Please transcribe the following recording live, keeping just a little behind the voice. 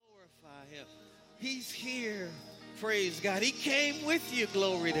He's here. Praise God. He came with you.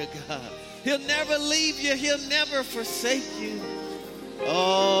 Glory to God. He'll never leave you. He'll never forsake you.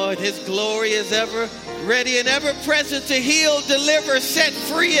 Oh, and his glory is ever ready and ever present to heal, deliver, set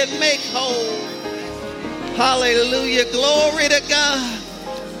free, and make whole. Hallelujah. Glory to God.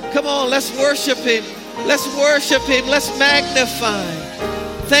 Come on, let's worship him. Let's worship him. Let's magnify.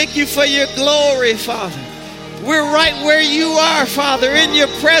 Thank you for your glory, Father. We're right where you are, Father, in your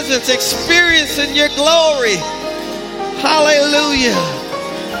presence, experiencing your glory. Hallelujah.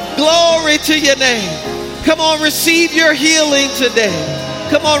 Glory to your name. Come on, receive your healing today.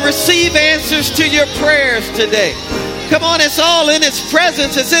 Come on, receive answers to your prayers today. Come on, it's all in his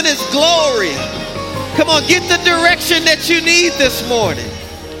presence. It's in his glory. Come on, get the direction that you need this morning.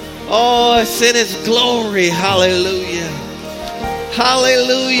 Oh, it's in his glory. Hallelujah.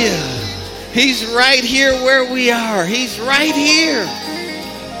 Hallelujah. He's right here where we are. He's right here.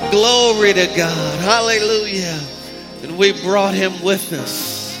 Glory to God. Hallelujah. And we brought him with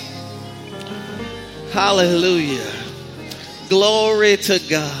us. Hallelujah. Glory to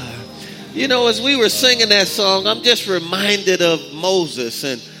God. You know, as we were singing that song, I'm just reminded of Moses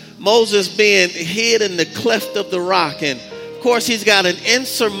and Moses being hid in the cleft of the rock. And of course, he's got an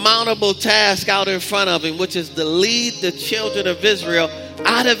insurmountable task out in front of him, which is to lead the children of Israel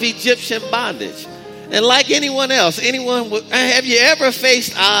out of Egyptian bondage. And like anyone else, have you ever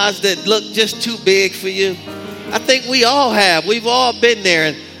faced odds that look just too big for you? I think we all have. We've all been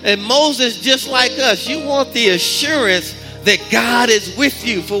there. And Moses, just like us, you want the assurance that God is with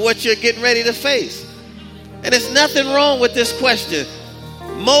you for what you're getting ready to face. And there's nothing wrong with this question.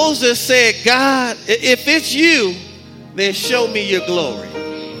 Moses said, God, if it's you, then show me your glory.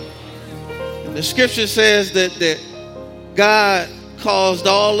 And the scripture says that God caused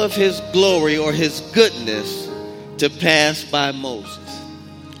all of his glory or his goodness to pass by Moses.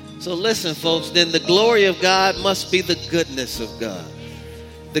 So listen, folks, then the glory of God must be the goodness of God.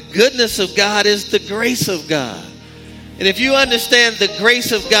 The goodness of God is the grace of God. And if you understand the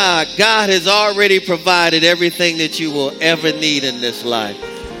grace of God, God has already provided everything that you will ever need in this life.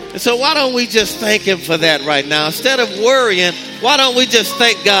 And so why don't we just thank him for that right now? Instead of worrying, why don't we just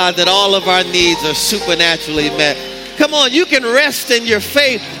thank God that all of our needs are supernaturally met? Come on, you can rest in your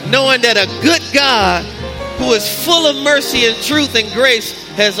faith knowing that a good God who is full of mercy and truth and grace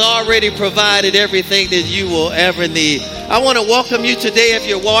has already provided everything that you will ever need. I want to welcome you today. If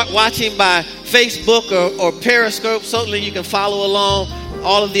you're watching by Facebook or Periscope, certainly you can follow along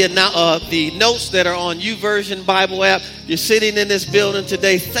all of the notes that are on YouVersion Bible app. You're sitting in this building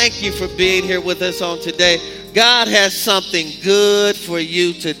today. Thank you for being here with us on today. God has something good for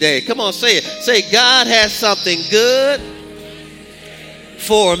you today. Come on, say it. Say, God has something good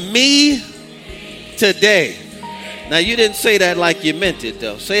for me today. Now, you didn't say that like you meant it,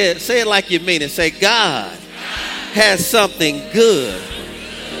 though. Say it like you mean it. Say, God has something good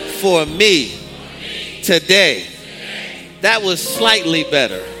for me today. That was slightly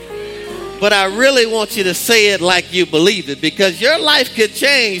better. But I really want you to say it like you believe it, because your life could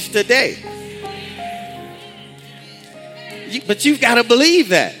change today. But you've got to believe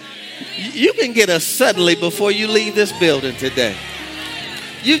that. You can get a suddenly before you leave this building today.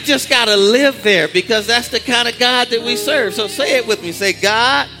 You've just got to live there, because that's the kind of God that we serve. So say it with me. Say,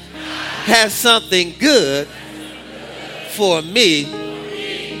 God has something good for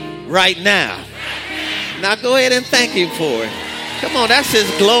me right now. Now go ahead and thank him for it. Come on, that's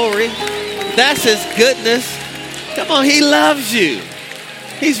his glory. That's his goodness. Come on, he loves you.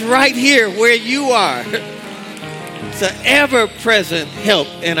 He's right here where you are. It's an ever-present help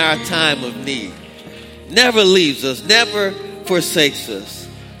in our time of need. Never leaves us, never forsakes us.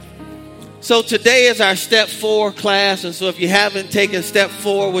 So today is our Step 4 class. And so if you haven't taken Step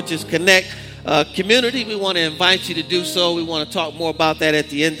 4, which is Connect Community, we want to invite you to do so. We want to talk more about that at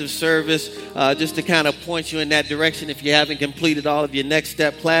the end of service, just to kind of point you in that direction if you haven't completed all of your Next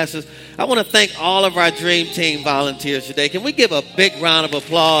Step classes. I want to thank all of our Dream Team volunteers today. Can we give a big round of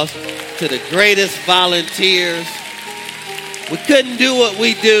applause to the greatest volunteers? We couldn't do what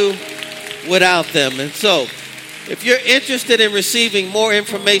we do without them. And so if you're interested in receiving more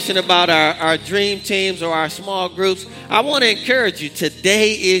information about our dream teams or our small groups, I want to encourage you,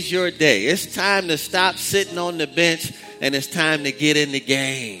 today is your day. It's time to stop sitting on the bench, and it's time to get in the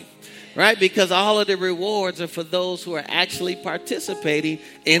game, right? Because all of the rewards are for those who are actually participating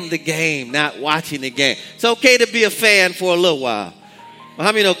in the game, not watching the game. It's okay to be a fan for a little while. Well,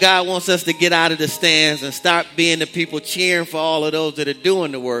 how many know God wants us to get out of the stands and start being the people cheering for all of those that are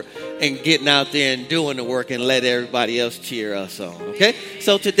doing the work and getting out there and doing the work and let everybody else cheer us on, okay?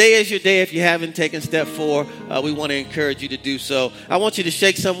 So today is your day. If you haven't taken step 4, we want to encourage you to do so. I want you to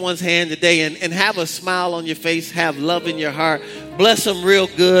shake someone's hand today and have a smile on your face, have love in your heart. Bless them real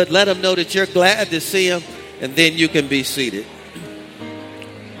good. Let them know that you're glad to see them, and then you can be seated.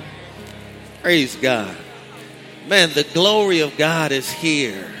 Praise God. Man, the glory of God is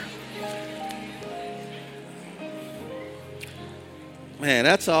here. Man,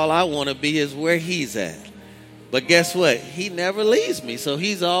 that's all I want to be is where he's at. But guess what? He never leaves me, so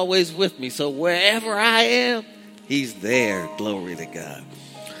he's always with me. So wherever I am, he's there. Glory to God.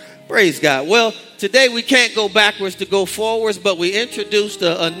 Praise God. Well, today we can't go backwards to go forwards, but we introduced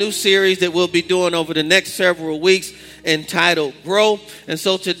a new series that we'll be doing over the next several weeks entitled Grow. And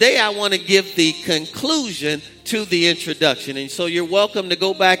so today I want to give the conclusion to the introduction. And so you're welcome to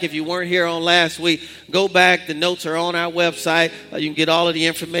go back. If you weren't here on last week, go back. The notes are on our website. You can get all of the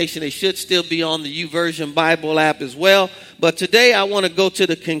information. They should still be on the YouVersion Bible app as well. But today I want to go to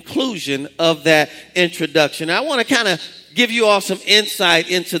the conclusion of that introduction. I want to kind of give you all some insight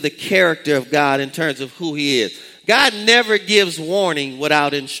into the character of God in terms of who he is. God never gives warning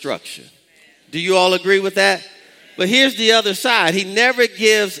without instruction. Do you all agree with that? But here's the other side. He never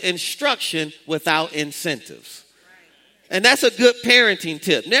gives instruction without incentives. And that's a good parenting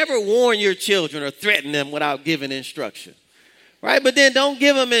tip. Never warn your children or threaten them without giving instruction. Right? But then don't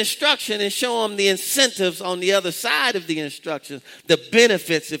give them instruction and show them the incentives on the other side of the instructions, the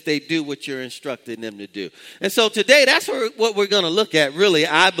benefits if they do what you're instructing them to do. And so today, that's what we're going to look at, really,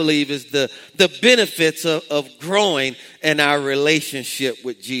 I believe, is the benefits of growing in our relationship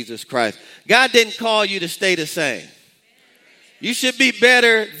with Jesus Christ. God didn't call you to stay the same. You should be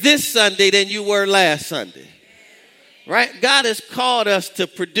better this Sunday than you were last Sunday. Right? God has called us to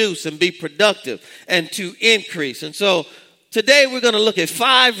produce and be productive and to increase. And so today we're going to look at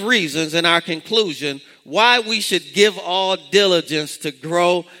 5 reasons in our conclusion why we should give all diligence to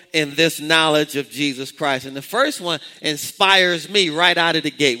grow in this knowledge of Jesus Christ. And the first one inspires me right out of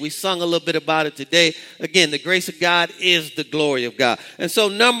the gate. We sung a little bit about it today. Again, the grace of God is the glory of God. And so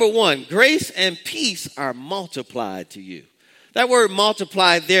number 1, grace and peace are multiplied to you. That word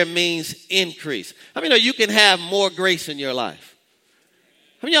multiplied there means increase. How many know you can have more grace in your life?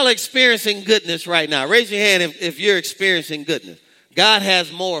 How many of y'all are experiencing goodness right now? Raise your hand if you're experiencing goodness. God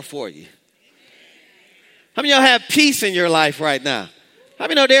has more for you. How many of y'all have peace in your life right now? How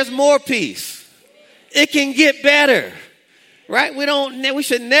many know there's more peace? It can get better, right? We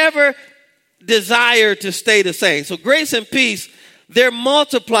should never desire to stay the same. So grace and peace, they're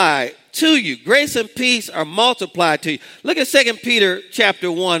multiplied to you. Grace and peace are multiplied to you. Look at 2 Peter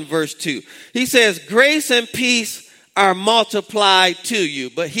chapter 1, verse 2. He says, grace and peace are multiplied to you.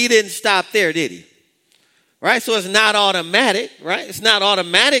 But he didn't stop there, did he? Right? So it's not automatic, right? It's not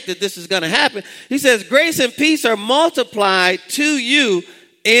automatic that this is going to happen. He says, grace and peace are multiplied to you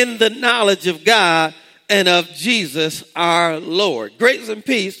in the knowledge of God and of Jesus our Lord. Grace and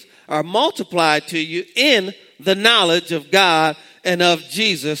peace are multiplied to you in the knowledge of God and of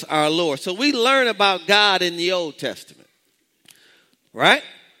Jesus our Lord. So we learn about God in the Old Testament, right?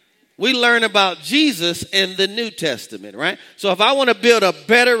 We learn about Jesus in the New Testament, right? So if I want to build a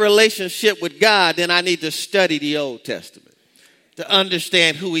better relationship with God, then I need to study the Old Testament to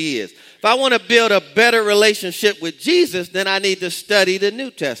understand who he is. If I want to build a better relationship with Jesus, then I need to study the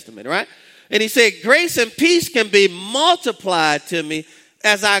New Testament, right? And he said, grace and peace can be multiplied to me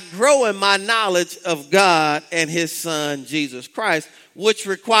as I grow in my knowledge of God and his son, Jesus Christ, which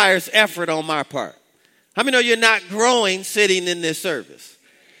requires effort on my part. How many know you're not growing sitting in this service?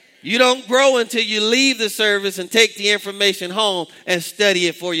 You don't grow until you leave the service and take the information home and study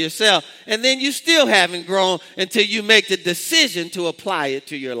it for yourself. And then you still haven't grown until you make the decision to apply it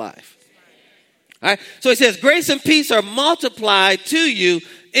to your life. All right. So he says, grace and peace are multiplied to you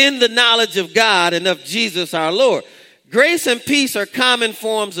in the knowledge of God and of Jesus our Lord. Grace and peace are common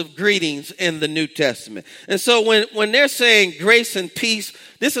forms of greetings in the New Testament. And so when they're saying grace and peace,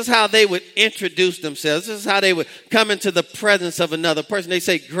 this is how they would introduce themselves. This is how they would come into the presence of another person. They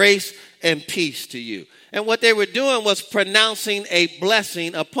say grace and peace to you. And what they were doing was pronouncing a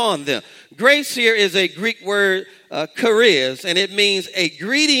blessing upon them. Grace here is a Greek word, charis, and it means a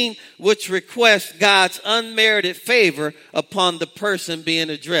greeting which requests God's unmerited favor upon the person being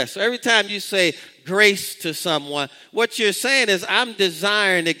addressed. So every time you say grace to someone, what you're saying is, I'm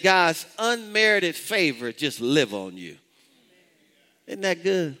desiring that God's unmerited favor just live on you. Isn't that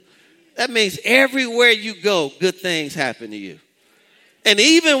good? That means everywhere you go, good things happen to you. And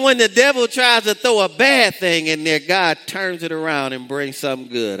even when the devil tries to throw a bad thing in there, God turns it around and brings something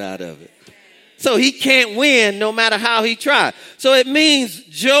good out of it. So he can't win no matter how he tries. So it means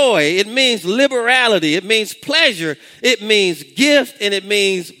joy. It means liberality. It means pleasure. It means gift, and it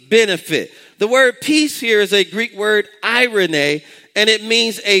means benefit. The word peace here is a Greek word irene, and it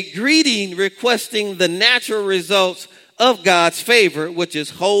means a greeting requesting the natural results of God's favor, which is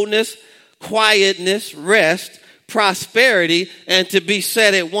wholeness, quietness, rest, prosperity, and to be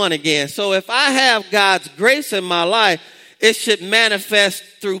set at one again. So if I have God's grace in my life, it should manifest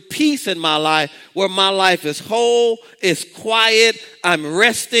through peace in my life, where my life is whole, it's quiet, I'm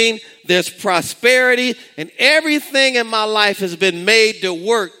resting, there's prosperity, and everything in my life has been made to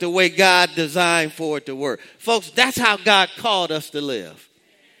work the way God designed for it to work. Folks, that's how God called us to live.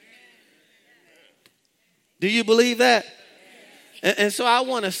 Do you believe that? And so I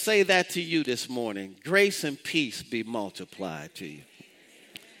want to say that to you this morning. Grace and peace be multiplied to you.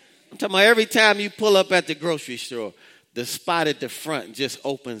 I'm talking about every time you pull up at the grocery store, the spot at the front just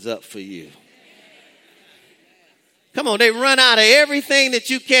opens up for you. Come on, they run out of everything that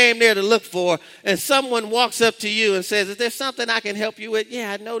you came there to look for, and someone walks up to you and says, is there something I can help you with?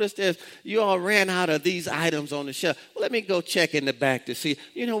 Yeah, I noticed you all ran out of these items on the shelf. Well, let me go check in the back to see.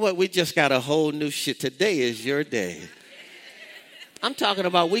 You know what? We just got a whole new shit. Today is your day. I'm talking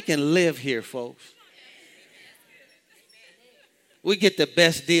about we can live here, folks. We get the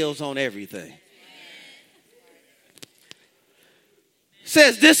best deals on everything.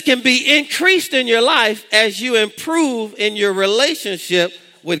 Says this can be increased in your life as you improve in your relationship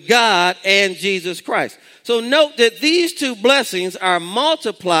with God and Jesus Christ. So note that these two blessings are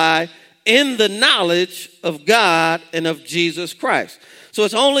multiplied in the knowledge of God and of Jesus Christ. So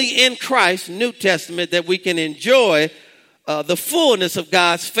it's only in Christ, New Testament, that we can enjoy the fullness of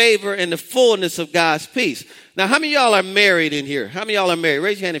God's favor and the fullness of God's peace. Now, how many of y'all are married in here? How many of y'all are married?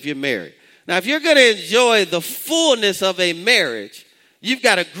 Raise your hand if you're married. Now, if you're going to enjoy the fullness of a marriage, you've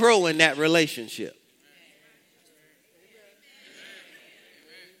got to grow in that relationship.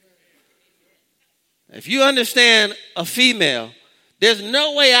 If you understand a female, there's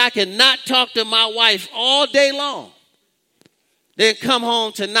no way I can not talk to my wife all day long, then come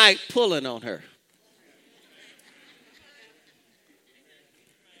home tonight pulling on her.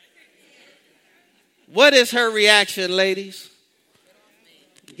 What is her reaction, ladies?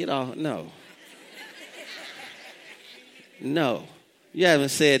 Get off. No. No. You haven't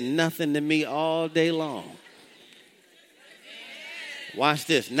said nothing to me all day long. Watch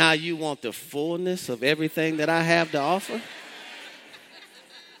this. Now you want the fullness of everything that I have to offer?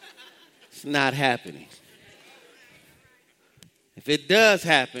 It's not happening. If it does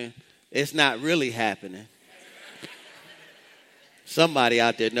happen, it's not really happening. Somebody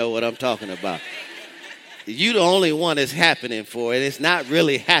out there know what I'm talking about. You the only one it's happening for, and it's not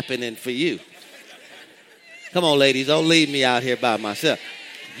really happening for you. Come on, ladies, don't leave me out here by myself.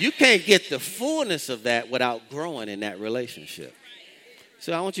 You can't get the fullness of that without growing in that relationship.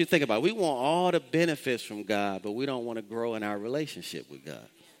 So I want you to think about it. We want all the benefits from God, but we don't want to grow in our relationship with God.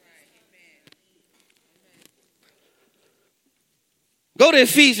 Go to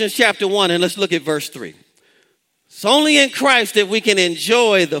Ephesians chapter 1 and let's look at verse 3. It's only in Christ that we can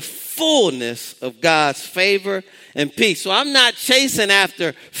enjoy the fullness of God's favor and peace. So I'm not chasing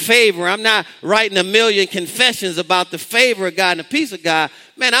after favor. I'm not writing a million confessions about the favor of God and the peace of God.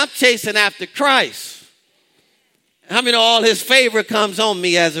 Man, I'm chasing after Christ. How many know all his favor comes on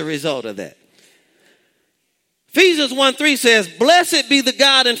me as a result of that? Ephesians 1:3 says, blessed be the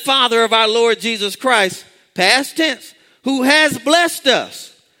God and Father of our Lord Jesus Christ, past tense, who has blessed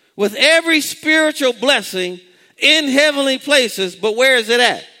us with every spiritual blessing in heavenly places. But where is it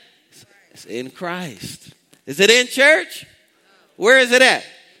at? It's in Christ. Is it in church? Where is it at?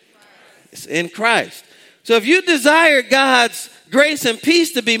 It's in Christ. So if you desire God's grace and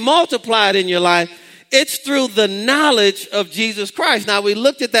peace to be multiplied in your life, it's through the knowledge of Jesus Christ. Now, we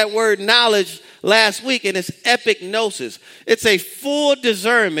looked at that word knowledge last week, and it's epignosis. It's a full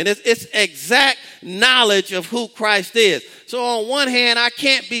discernment. It's exact knowledge of who Christ is. So on one hand, I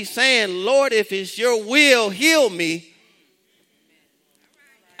can't be saying, Lord, if it's your will, heal me.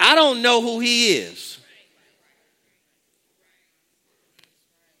 I don't know who he is.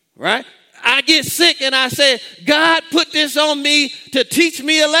 Right? I get sick and I say, God put this on me to teach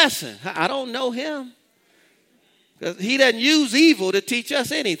me a lesson. I don't know him. Because he doesn't use evil to teach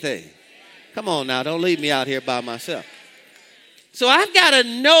us anything. Come on now, don't leave me out here by myself. So I've got to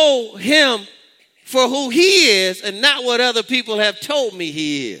know him for who he is and not what other people have told me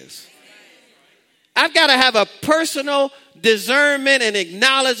he is. I've got to have a personal discernment and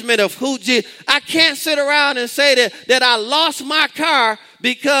acknowledgement of who Jesus. I can't sit around and say that I lost my car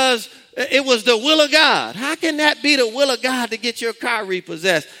because it was the will of God. How can that be the will of God to get your car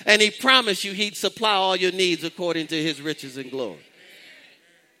repossessed? And he promised you he'd supply all your needs according to his riches and glory.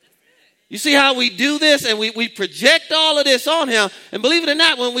 You see how we do this, and we project all of this on him. And believe it or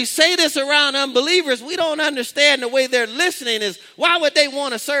not, when we say this around unbelievers, we don't understand the way they're listening is, why would they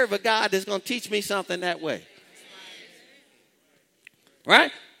want to serve a God that's going to teach me something that way?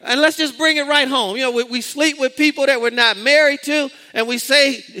 Right? And let's just bring it right home. You know, we sleep with people that we're not married to, and we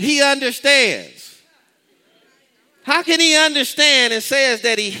say he understands. How can he understand and says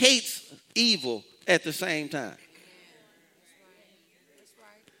that he hates evil at the same time?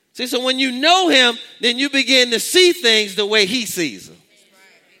 See, so when you know him, then you begin to see things the way he sees them.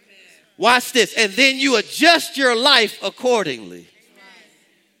 Watch this. And then you adjust your life accordingly.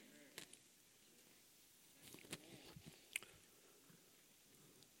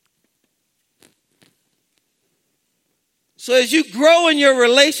 So as you grow in your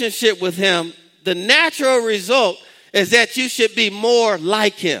relationship with him, the natural result is that you should be more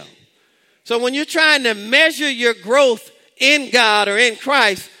like him. So when you're trying to measure your growth in God or in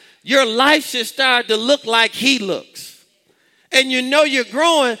Christ, your life should start to look like he looks. And you know you're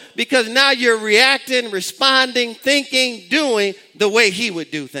growing because now you're reacting, responding, thinking, doing the way he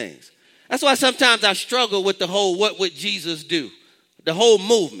would do things. That's why sometimes I struggle with the whole what would Jesus do? The whole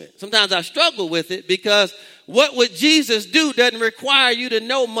movement. Sometimes I struggle with it because what would Jesus do doesn't require you to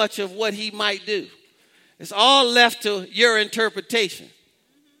know much of what he might do. It's all left to your interpretation.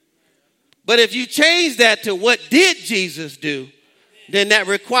 But if you change that to what did Jesus do, then that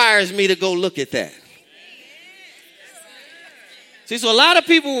requires me to go look at that. See, so a lot of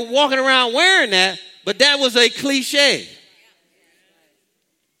people were walking around wearing that, but that was a cliche.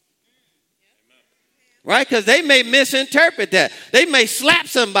 Right? Because they may misinterpret that. They may slap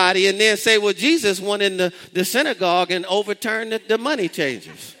somebody and then say, well, Jesus went in the synagogue and overturned the money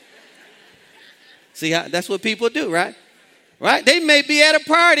changers. See, that's what people do, right? Right? They may be at a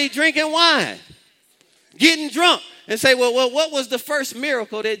party drinking wine, getting drunk, and say, well, what was the first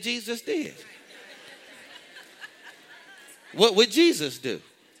miracle that Jesus did? What would Jesus do?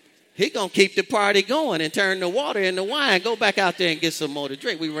 He going to keep the party going and turn the water into wine, go back out there and get some more to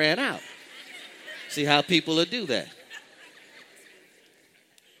drink. We ran out. See how people will do that.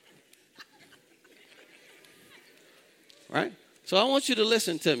 Right? So I want you to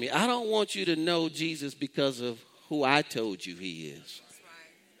listen to me. I don't want you to know Jesus because of who I told you he is.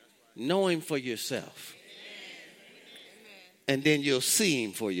 Know him for yourself. And then you'll see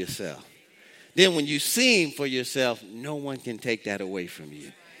him for yourself. Then when you see him for yourself, no one can take that away from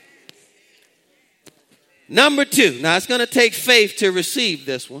you. Number 2. Now it's going to take faith to receive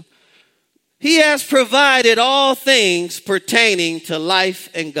this one. He has provided all things pertaining to life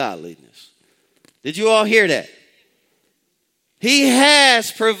and godliness. Did you all hear that? He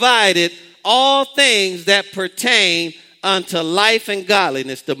has provided all things that pertain unto life and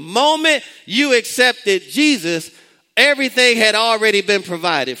godliness. The moment you accepted Jesus, everything had already been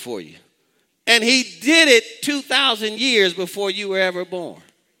provided for you. And he did it 2,000 years before you were ever born.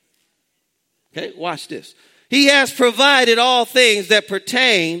 Okay, watch this. He has provided all things that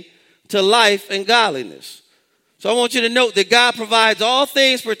pertain to life and godliness. So I want you to note that God provides all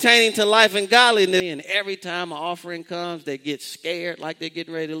things pertaining to life and godliness. And every time an offering comes, they get scared like they're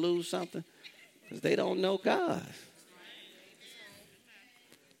getting ready to lose something because they don't know God.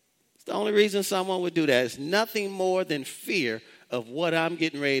 It's the only reason someone would do that. It's nothing more than fear of what I'm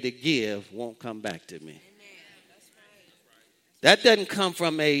getting ready to give won't come back to me. That doesn't come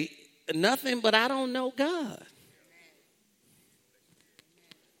from nothing, but I don't know God.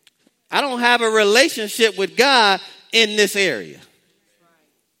 I don't have a relationship with God in this area.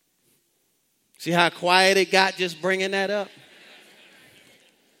 See how quiet it got just bringing that up?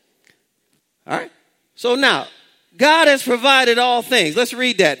 All right. So now, God has provided all things. Let's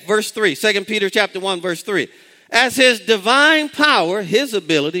read that. Verse 3, 2 Peter chapter 1, verse 3. As his divine power, his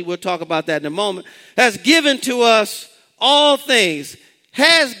ability, we'll talk about that in a moment, has given to us all things.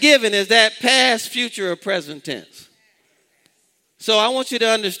 Has given is that past, future, or present tense. So I want you to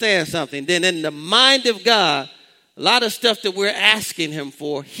understand something. Then in the mind of God, a lot of stuff that we're asking him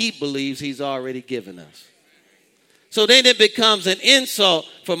for, he believes he's already given us. So then it becomes an insult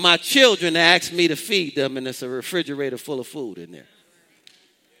for my children to ask me to feed them, and it's a refrigerator full of food in there.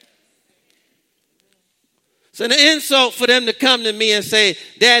 It's an insult for them to come to me and say,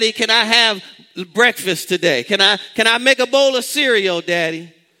 Daddy, can I have breakfast today? Can I make a bowl of cereal,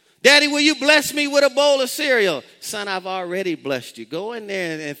 Daddy? Daddy, will you bless me with a bowl of cereal? Son, I've already blessed you. Go in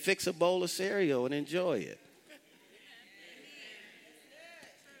there and fix a bowl of cereal and enjoy it.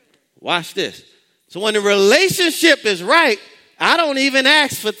 Watch this. So when the relationship is right, I don't even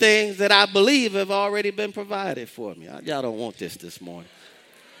ask for things that I believe have already been provided for me. Y'all don't want this morning.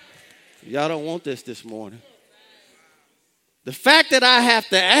 Y'all don't want this morning. The fact that I have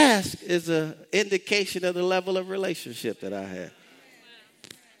to ask is an indication of the level of relationship that I have.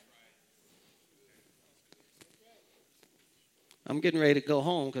 I'm getting ready to go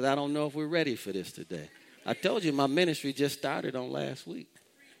home because I don't know if we're ready for this today. I told you my ministry just started on last week.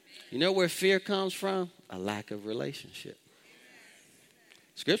 You know where fear comes from? A lack of relationship.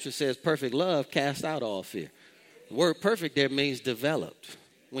 Scripture says perfect love casts out all fear. The word perfect there means developed.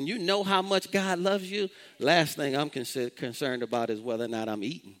 When you know how much God loves you, last thing I'm concerned about is whether or not I'm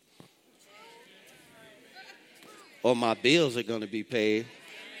eating. Or my bills are going to be paid.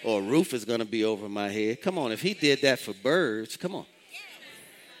 Or a roof is going to be over my head. Come on, if he did that for birds, come on.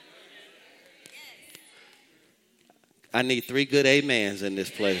 I need 3 good amens in this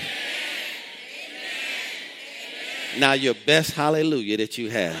place. Now your best hallelujah that you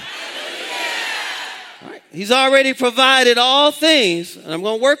have. All right. He's already provided all things, and I'm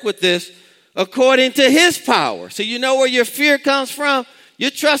going to work with this, according to his power. So you know where your fear comes from?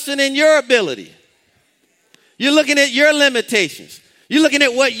 You're trusting in your ability. You're looking at your limitations. You're looking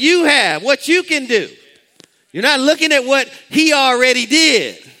at what you have, what you can do. You're not looking at what he already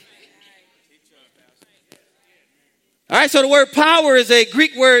did. All right, so the word power is a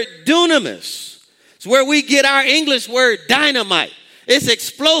Greek word dunamis. It's where we get our English word dynamite. It's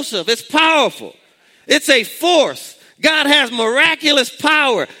explosive. It's powerful. It's a force. God has miraculous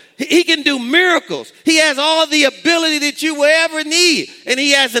power. He can do miracles. He has all the ability that you will ever need, and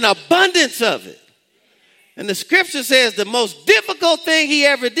he has an abundance of it. And the scripture says the most difficult thing he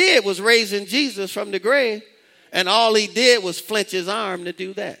ever did was raising Jesus from the grave. And all he did was flinch his arm to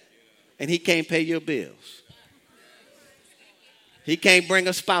do that. And he can't pay your bills. He can't bring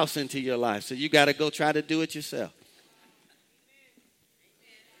a spouse into your life. So you got to go try to do it yourself.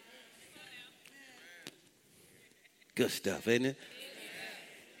 Good stuff, isn't it?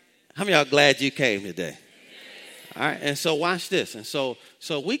 How many of y'all glad you came today? All right, and so watch this. And so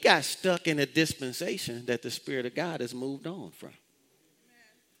we got stuck in a dispensation that the Spirit of God has moved on from.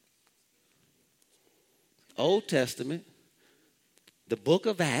 Old Testament, the book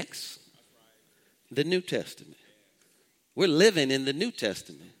of Acts, the New Testament. We're living in the New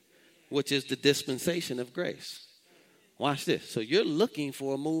Testament, which is the dispensation of grace. Watch this. So you're looking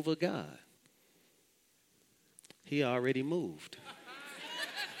for a move of God. He already moved.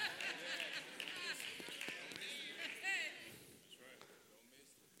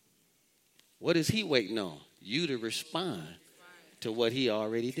 What is he waiting on? You to respond to what he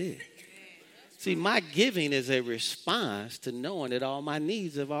already did. See, my giving is a response to knowing that all my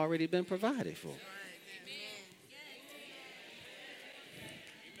needs have already been provided for.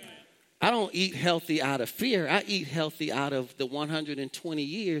 I don't eat healthy out of fear. I eat healthy out of the 120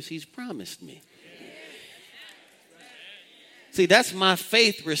 years he's promised me. See, that's my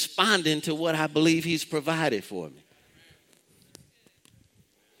faith responding to what I believe he's provided for me.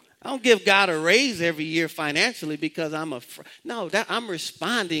 I don't give God a raise every year financially because I'm I'm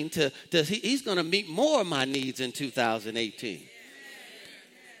responding to he's going to meet more of my needs in 2018.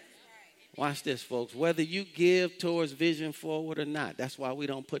 Watch this, folks. Whether you give towards Vision Forward or not, that's why we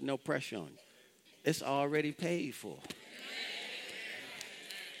don't put no pressure on you. It's already paid for.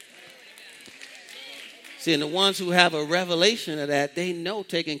 See, and the ones who have a revelation of that, they know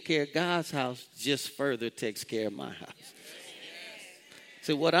taking care of God's house just further takes care of my house.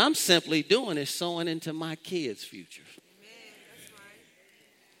 So what I'm simply doing is sowing into my kids' future.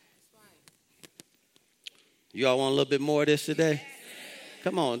 You all want a little bit more of this today?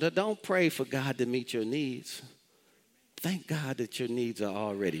 Come on, don't pray for God to meet your needs. Thank God that your needs are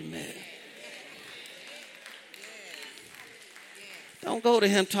already met. Don't go to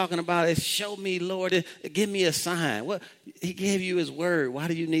him talking about it. Show me, Lord, give me a sign. What? He gave you his word. Why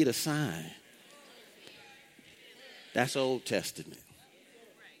do you need a sign? That's Old Testament.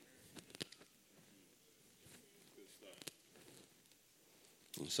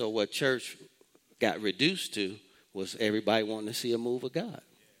 So what church got reduced to was everybody wanting to see a move of God.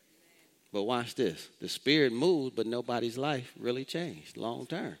 But watch this. The Spirit moved, but nobody's life really changed long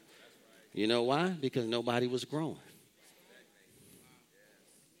term. You know why? Because nobody was growing.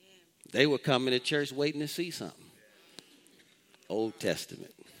 They were coming to church waiting to see something. Old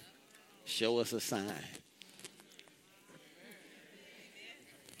Testament. Show us a sign.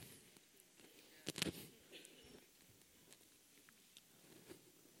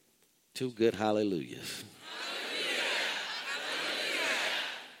 Two good hallelujahs. Hallelujah. Hallelujah.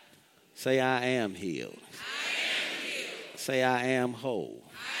 Say, I am healed. I am healed. Say, I am whole.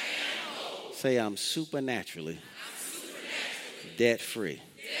 I am whole. Say, I'm supernaturally debt free.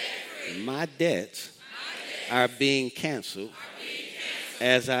 My debts are being canceled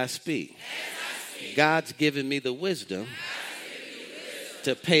as I speak. God's given me the wisdom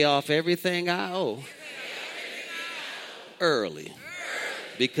to pay off everything I owe early,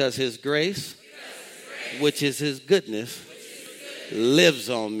 because his grace, which is his goodness, lives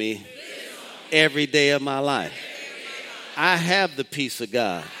on me every day of my life. I have the peace of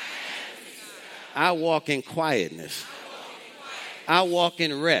God. I walk in quietness. I walk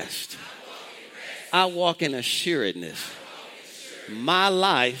in rest. I walk in assuredness. My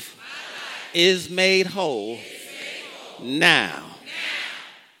life is made whole now.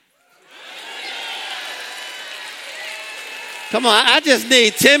 Come on, I just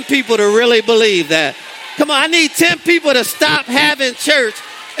need 10 people to really believe that. Come on, I need 10 people to stop having church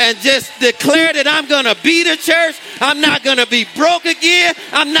and just declare that I'm going to be the church. I'm not going to be broke again.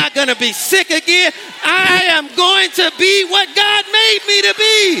 I'm not going to be sick again. I am going to be what God made me to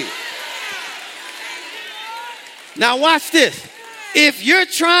be. Now watch this. If you're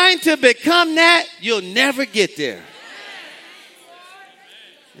trying to become that, you'll never get there.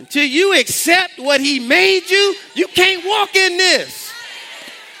 Until you accept what he made you, you can't walk in this.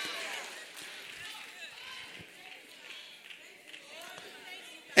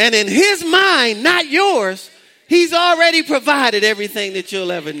 And in his mind, not yours, he's already provided everything that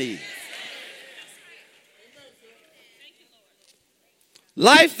you'll ever need.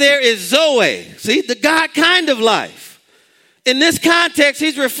 Life there is Zoe. See, the God kind of life. In this context,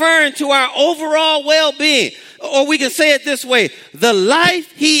 he's referring to our overall well-being. Or we can say it this way: the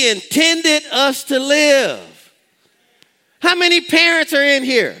life he intended us to live. How many parents are in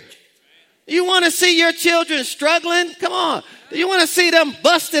here? You want to see your children struggling? Come on. Do you want to see them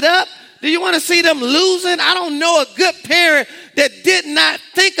busted up? Do you want to see them losing? I don't know a good parent that did not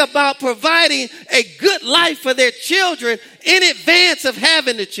think about providing a good life for their children in advance of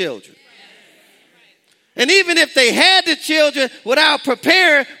having the children. And even if they had the children without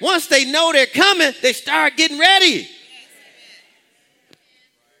preparing, once they know they're coming, they start getting ready.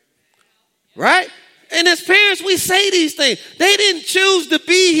 Right? And as parents, we say these things. They didn't choose to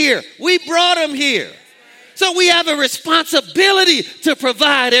be here. We brought them here. So we have a responsibility to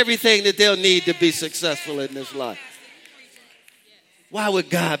provide everything that they'll need to be successful in this life. Why would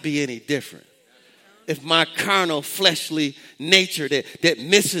God be any different? If my carnal, fleshly nature that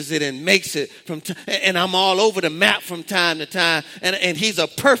misses it and makes it and I'm all over the map from time to time, and he's a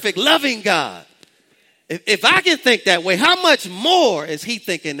perfect, loving God. If I can think that way, how much more is he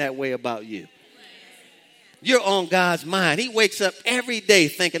thinking that way about you? You're on God's mind. He wakes up every day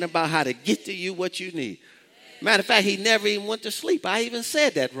thinking about how to get to you what you need. Matter of fact, he never even went to sleep. I even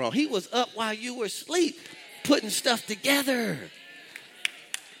said that wrong. He was up while you were asleep, putting stuff together.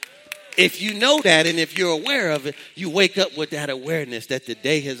 If you know that and if you're aware of it, you wake up with that awareness that the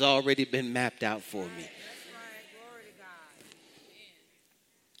day has already been mapped out for me.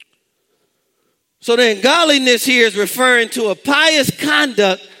 So then godliness here is referring to a pious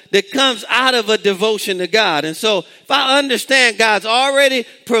conduct that comes out of a devotion to God. And so if I understand God's already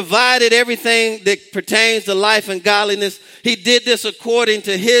provided everything that pertains to life and godliness, he did this according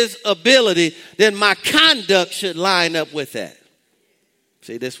to his ability, then my conduct should line up with that.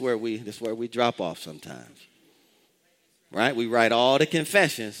 See, this is where we drop off sometimes. Right? We write all the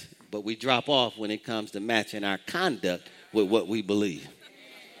confessions, but we drop off when it comes to matching our conduct with what we believe.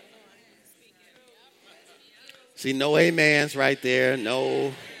 See, no amens right there.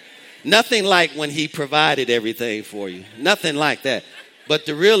 No, nothing like when he provided everything for you. Nothing like that. But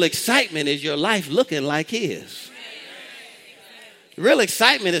the real excitement is your life looking like his. The real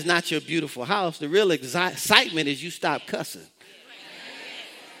excitement is not your beautiful house. The real excitement is you stop cussing.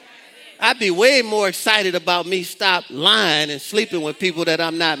 I'd be way more excited about me stop lying and sleeping with people that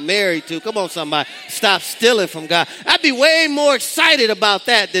I'm not married to. Come on, somebody. Stop stealing from God. I'd be way more excited about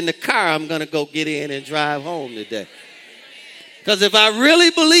that than the car I'm going to go get in and drive home today. Because if I really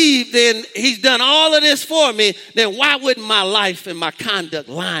believe then he's done all of this for me, then why wouldn't my life and my conduct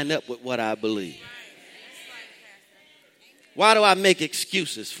line up with what I believe? Why do I make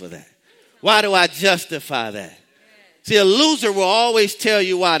excuses for that? Why do I justify that? See, a loser will always tell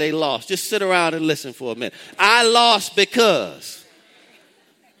you why they lost. Just sit around and listen for a minute. I lost because.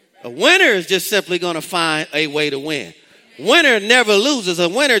 A winner is just simply going to find a way to win. Winner never loses. A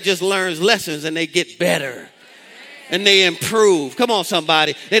winner just learns lessons and they get better. And they improve. Come on,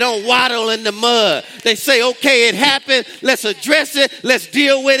 somebody. They don't waddle in the mud. They say, okay, it happened. Let's address it. Let's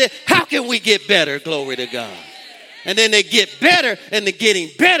deal with it. How can we get better? Glory to God. And then they get better, and the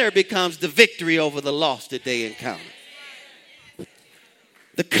getting better becomes the victory over the loss that they encounter.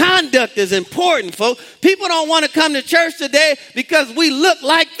 The conduct is important, folks. People don't want to come to church today because we look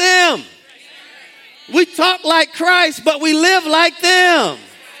like them. We talk like Christ, but we live like them.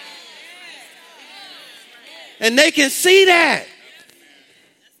 And they can see that.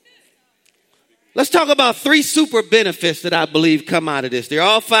 Let's talk about 3 super benefits that I believe come out of this. They're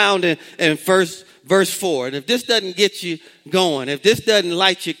all found in verse 4. And if this doesn't get you going, if this doesn't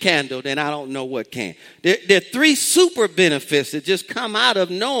light your candle, then I don't know what can. There are 3 super benefits that just come out of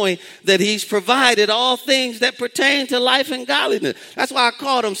knowing that he's provided all things that pertain to life and godliness. That's why I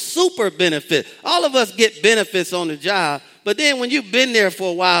call them super benefits. All of us get benefits on the job, but then when you've been there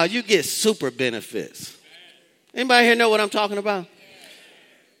for a while, you get super benefits. Anybody here know what I'm talking about?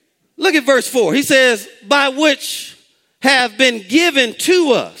 Look at verse 4. He says, by which have been given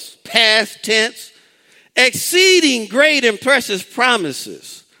to us, past tense, exceeding great and precious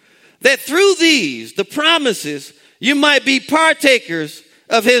promises, that through these, the promises, you might be partakers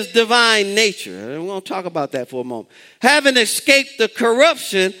of his divine nature. And we're going to talk about that for a moment. Having escaped the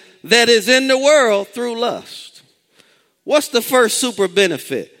corruption that is in the world through lust. What's the first super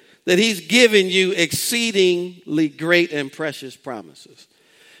benefit? That he's given you exceedingly great and precious promises.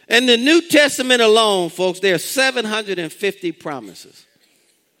 In the New Testament alone, folks, there are 750 promises.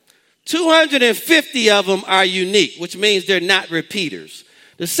 250 of them are unique, which means they're not repeaters.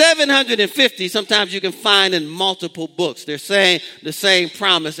 The 750, sometimes you can find in multiple books. They're saying the same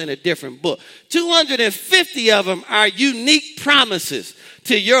promise in a different book. 250 of them are unique promises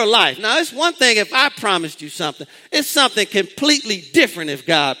to your life. Now, it's one thing if I promised you something. It's something completely different if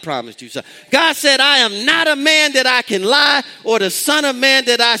God promised you something. God said, I am not a man that I can lie, or the son of man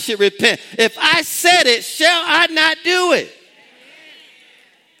that I should repent. If I said it, shall I not do it?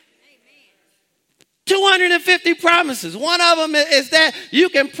 250 promises. One of them is that you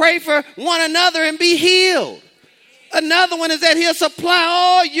can pray for one another and be healed. Another one is that he'll supply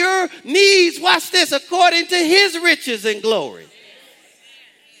all your needs, watch this, according to his riches and glory.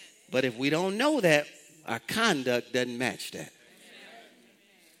 But if we don't know that, our conduct doesn't match that.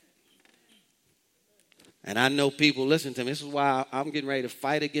 And I know people, listen to me, this is why I'm getting ready to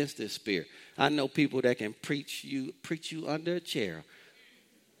fight against this spirit. I know people that can preach you under a chair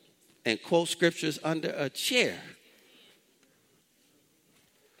and quote scriptures under a chair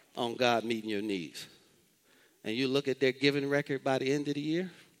on God meeting your needs. And you look at their giving record by the end of the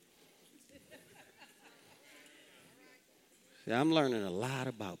year. See, I'm learning a lot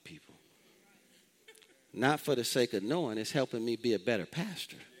about people. Not for the sake of knowing, it's helping me be a better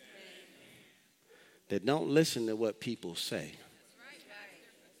pastor. That don't listen to what people say.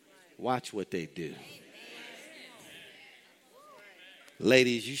 Watch what they do.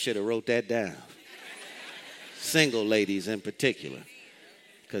 Ladies, you should have wrote that down. Single ladies in particular.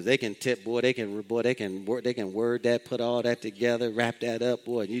 Because they can tip, boy, they can word that, put all that together, wrap that up,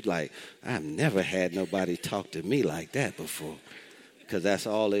 boy. And you like, I've never had nobody talk to me like that before. Because that's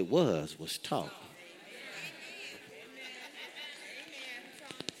all it was talk.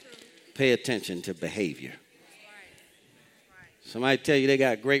 Pay attention to behavior. Somebody tell you they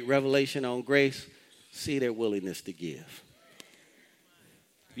got great revelation on grace, see their willingness to give.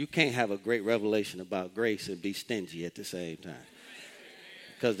 You can't have a great revelation about grace and be stingy at the same time.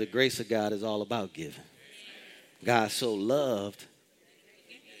 Because the grace of God is all about giving. God so loved.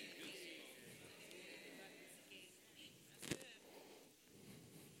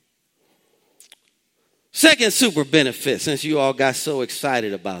 Second super benefit, since you all got so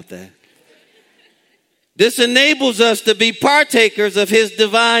excited about that. This enables us to be partakers of his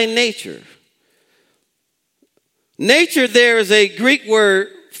divine nature. Nature there is a Greek word,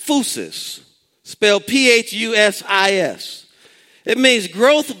 phusis, spelled P-H-U-S-I-S. It means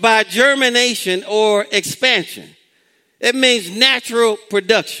growth by germination or expansion. It means natural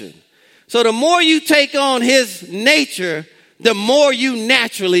production. So the more you take on his nature, the more you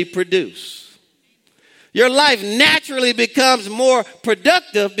naturally produce. Your life naturally becomes more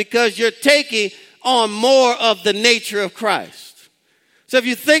productive because you're taking on more of the nature of Christ. So if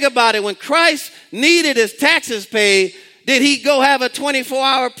you think about it, when Christ needed his taxes paid, did he go have a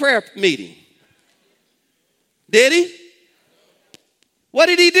 24-hour prayer meeting? Did he? What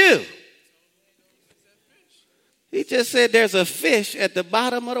did he do? He just said there's a fish at the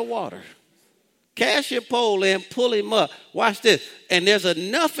bottom of the water. Cast your pole in, pull him up. Watch this. And there's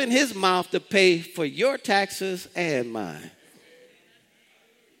enough in his mouth to pay for your taxes and mine.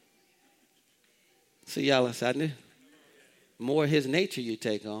 See, y'all, I knew. More of his nature you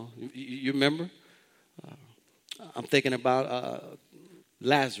take on. You remember? I'm thinking about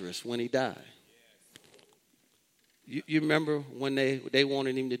Lazarus when he died. You remember when they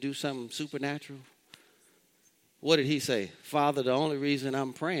wanted him to do something supernatural? What did he say? Father, the only reason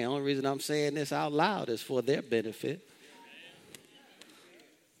I'm praying, the only reason I'm saying this out loud is for their benefit.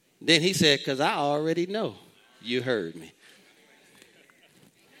 Then he said, because I already know you heard me.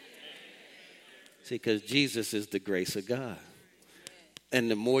 See, because Jesus is the grace of God. And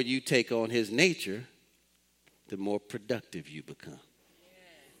the more you take on his nature, the more productive you become.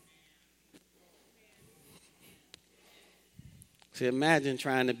 See, imagine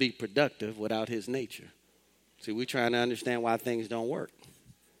trying to be productive without his nature. See, we're trying to understand why things don't work.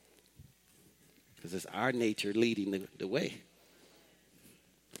 Because it's our nature leading the way.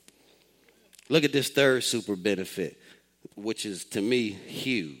 Look at this third super benefit, which is, to me,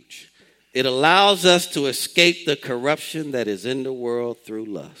 huge. It allows us to escape the corruption that is in the world through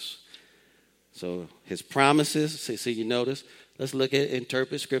lust. So his promises, see you notice, let's look at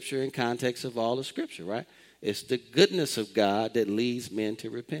interpret scripture in context of all the scripture, right? It's the goodness of God that leads men to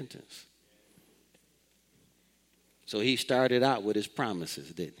repentance. So he started out with his promises,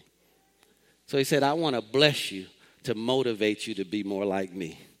 didn't he? So he said, I want to bless you to motivate you to be more like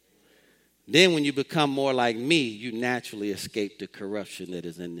me. Then when you become more like me, you naturally escape the corruption that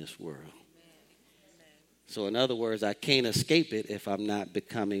is in this world. So in other words, I can't escape it if I'm not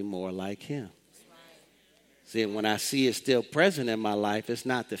becoming more like him. See, and when I see it still present in my life, it's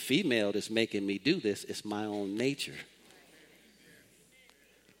not the female that's making me do this. It's my own nature.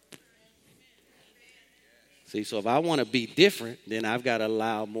 See, so if I want to be different, then I've got to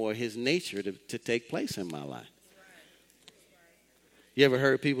allow more of his nature to take place in my life. You ever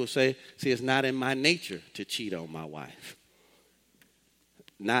heard people say, see, it's not in my nature to cheat on my wife.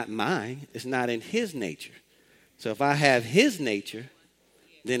 Not mine. It's not in his nature. So if I have his nature,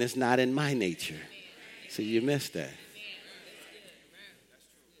 then it's not in my nature. See, you missed that.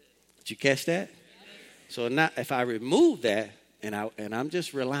 Did you catch that? So not, if I remove that and I'm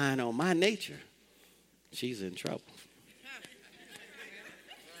just relying on my nature, she's in trouble.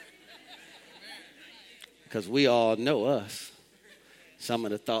 Because we all know us. Some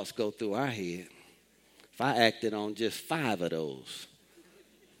of the thoughts go through our head. If I acted on just 5 of those,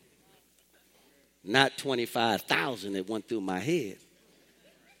 not 25,000 that went through my head,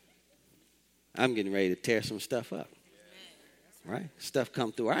 I'm getting ready to tear some stuff up. Right? Stuff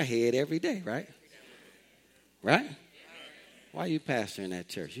come through our head every day, right? Right? Why are you pastoring that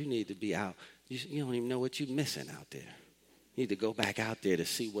church? You need to be out. You don't even know what you're missing out there. You need to go back out there to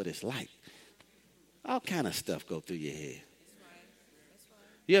see what it's like. All kind of stuff go through your head.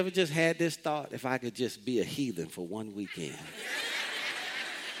 You ever just had this thought, if I could just be a heathen for one weekend?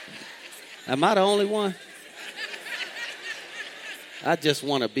 Am I the only one? I just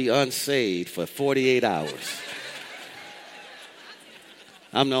want to be unsaved for 48 hours.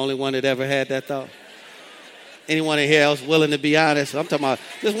 I'm the only one that ever had that thought. Anyone in here else willing to be honest? I'm talking about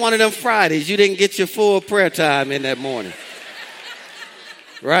just one of them Fridays. You didn't get your full prayer time in that morning.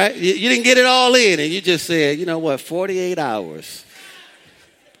 Right? You didn't get it all in, and you just said, you know what, 48 hours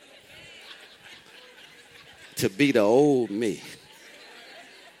to be the old me.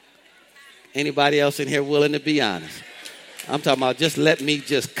 Anybody else in here willing to be honest? I'm talking about just let me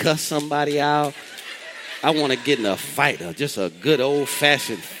just cuss somebody out. I want to get in a fight, or just a good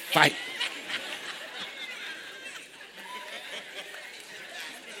old-fashioned fight.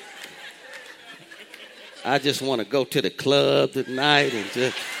 I just want to go to the club tonight and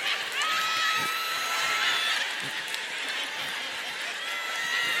just...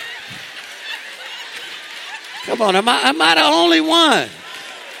 Come on, am I the only one?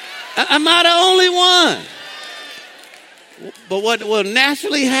 Am I the only one? But what will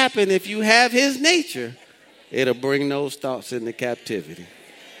naturally happen if you have his nature, it'll bring those thoughts into captivity.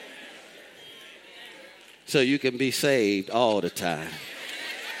 So you can be saved all the time.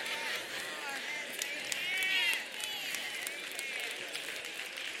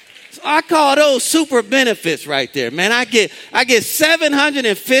 So I call those super benefits right there, man. I get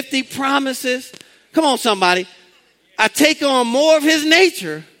 750 promises. Come on, somebody. I take on more of his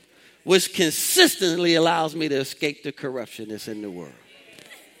nature, which consistently allows me to escape the corruption that's in the world.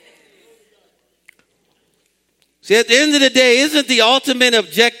 See, at the end of the day, isn't the ultimate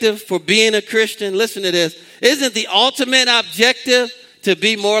objective for being a Christian, listen to this, isn't the ultimate objective to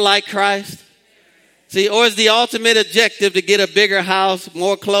be more like Christ? See, or is the ultimate objective to get a bigger house,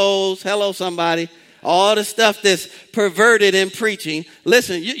 more clothes? Hello, somebody. All the stuff that's perverted in preaching.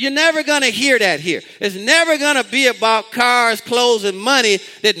 Listen, you're never going to hear that here. It's never going to be about cars, clothes, and money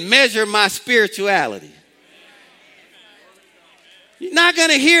that measure my spirituality. You're not going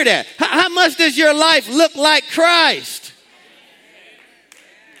to hear that. How much does your life look like Christ?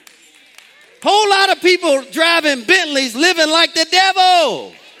 Whole lot of people driving Bentleys living like the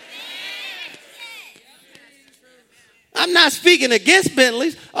devil. I'm not speaking against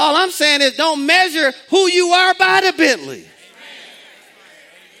Bentleys. All I'm saying is don't measure who you are by the Bentley.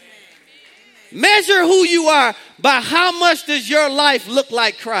 Measure who you are by how much does your life look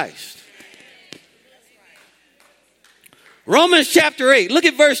like Christ. Romans chapter 8, look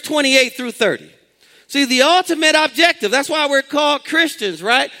at verse 28 through 30. See, the ultimate objective, that's why we're called Christians,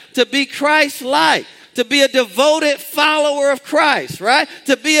 right? To be Christ-like, to be a devoted follower of Christ, right?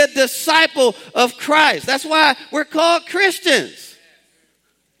 To be a disciple of Christ. That's why we're called Christians.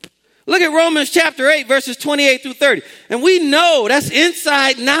 Look at Romans chapter 8, verses 28 through 30. And we know, that's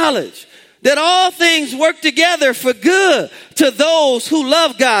inside knowledge, that all things work together for good to those who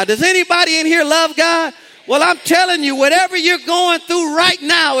love God. Does anybody in here love God? Well, I'm telling you, whatever you're going through right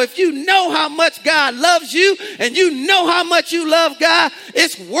now, if you know how much God loves you and you know how much you love God,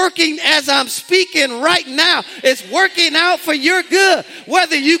 it's working as I'm speaking right now. It's working out for your good.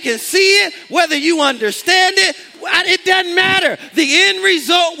 Whether you can see it, whether you understand it, it doesn't matter. The end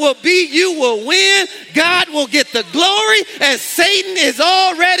result will be you will win. God will get the glory, and Satan is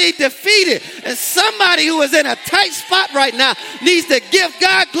already defeated. And somebody who is in a tight spot right now needs to give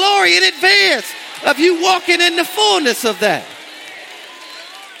God glory in advance of you walking in the fullness of that.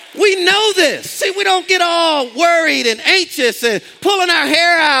 We know this. See, we don't get all worried and anxious and pulling our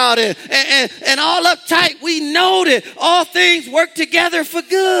hair out and all uptight. We know that all things work together for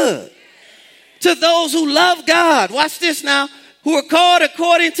good to those who love God. Watch this now. Who are called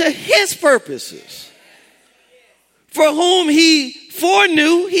according to his purposes. For whom he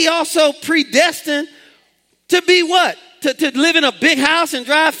foreknew, he also predestined to be what? To live in a big house and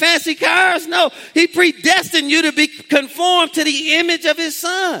drive fancy cars? No, he predestined you to be conformed to the image of his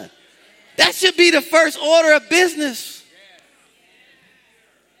son. That should be the first order of business.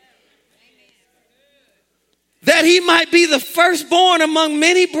 That he might be the firstborn among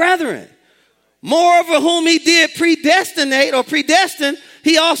many brethren. Moreover, whom he did predestinate or predestine,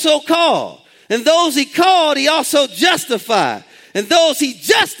 he also called. And those he called, he also justified. And those he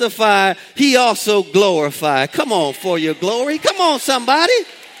justified, he also glorified. Come on, for your glory. Come on, somebody.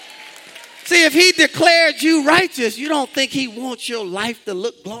 See, if he declared you righteous, you don't think he wants your life to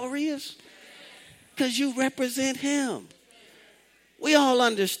look glorious? Because you represent him. We all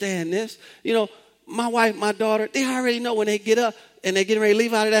understand this. You know, my wife, my daughter, they already know when they get up and they're getting ready to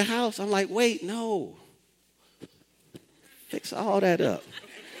leave out of that house. I'm like, wait, no. Fix all that up.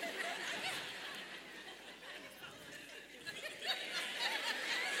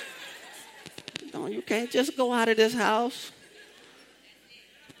 No, you can't just go out of this house.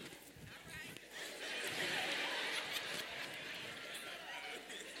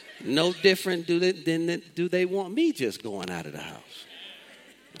 No different than do they want me just going out of the house.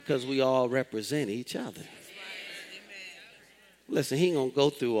 Because we all represent each other. Listen, he ain't going to go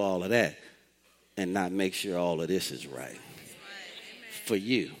through all of that and not make sure all of this is right for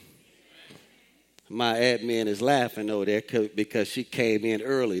you. My admin is laughing over there because she came in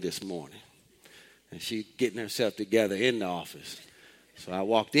early this morning. And she getting herself together in the office. So I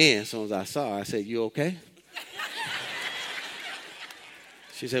walked in. As soon as I saw her, I said, you okay?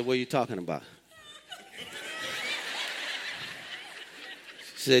 She said, what are you talking about?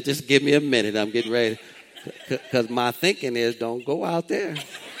 She said, just give me a minute. I'm getting ready. Because my thinking is don't go out there.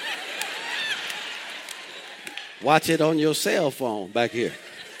 Watch it on your cell phone back here.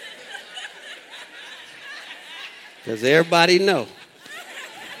 Because everybody know.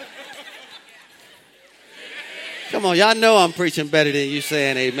 Come on, y'all know I'm preaching better than you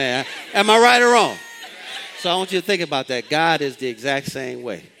saying amen. Am I right or wrong? So I want you to think about that. God is the exact same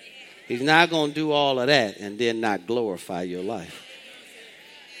way. He's not going to do all of that and then not glorify your life.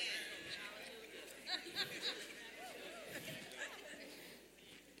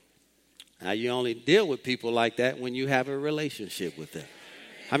 Now, you only deal with people like that when you have a relationship with them.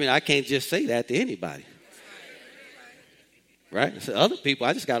 I mean, I can't just say that to anybody. Right? So other people,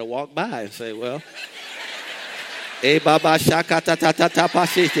 I just got to walk by and say, well, I got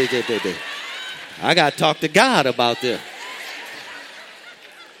to talk to God about this.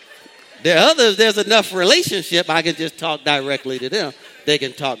 There are others, there's enough relationship, I can just talk directly to them. They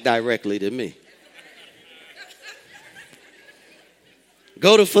can talk directly to me.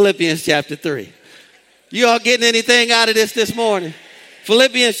 Go to Philippians chapter 3. You all getting anything out of this morning?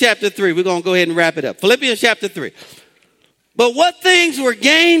 Philippians chapter 3. We're going to go ahead and wrap it up. Philippians chapter 3. But what things were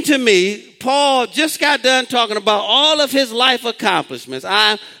gained to me, Paul just got done talking about all of his life accomplishments.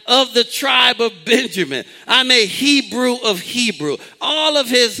 I'm of the tribe of Benjamin. I'm a Hebrew of Hebrew. All of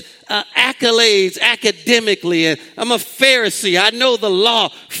his accolades academically, and I'm a Pharisee. I know the law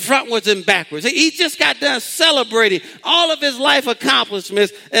frontwards and backwards. He just got done celebrating all of his life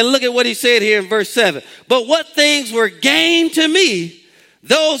accomplishments. And look at what he said here in verse 7. But what things were gained to me,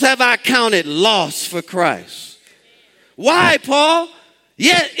 those have I counted loss for Christ. Why, Paul?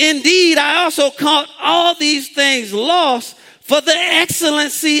 Yet indeed I also count all these things lost for the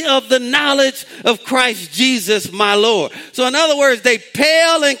excellency of the knowledge of Christ Jesus my Lord. So in other words, they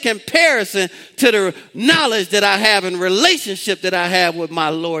pale in comparison to the knowledge that I have and relationship that I have with my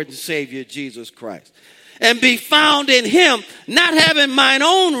Lord and Savior Jesus Christ. And be found in him, not having mine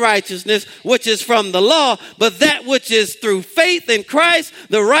own righteousness, which is from the law, but that which is through faith in Christ,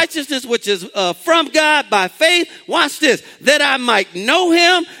 the righteousness which is from God by faith. Watch this. That I might know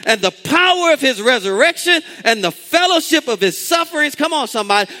him and the power of his resurrection and the fellowship of his sufferings. Come on,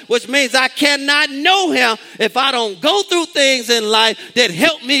 somebody. Which means I cannot know him if I don't go through things in life that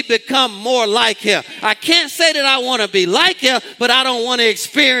help me become more like him. I can't say that I want to be like him, but I don't want to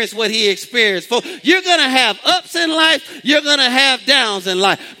experience what he experienced. For you're going to have ups in life, you're going to have downs in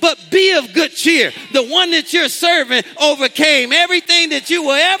life, but be of good cheer. The one that you're serving overcame everything that you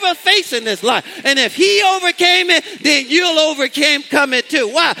will ever face in this life, and if he overcame it, then you'll overcome it too.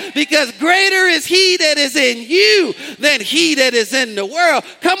 Why? Because greater is he that is in you than he that is in the world.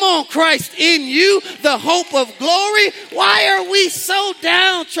 Come on, Christ in you, the hope of glory. Why are we so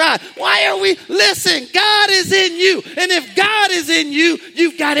downtrodden? Why are we? Listen, God is in you, and if God is in you,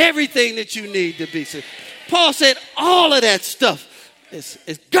 you've got everything that you need to be. Paul said all of that stuff is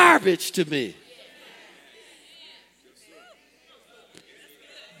garbage to me.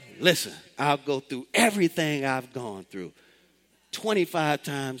 Listen, I'll go through everything I've gone through 25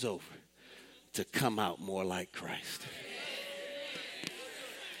 times over to come out more like Christ.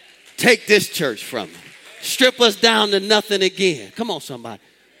 Take this church from me. Strip us down to nothing again. Come on, somebody.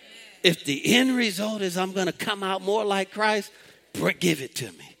 If the end result is I'm going to come out more like Christ, give it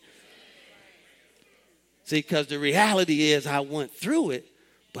to me. See, because the reality is I went through it,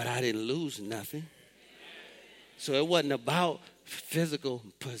 but I didn't lose nothing. So it wasn't about physical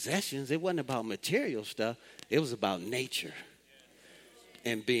possessions. It wasn't about material stuff. It was about nature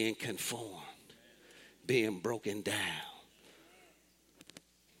and being conformed, being broken down.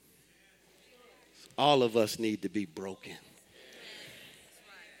 All of us need to be broken.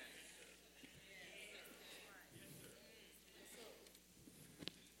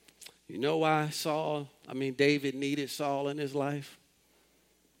 You know why David needed Saul in his life?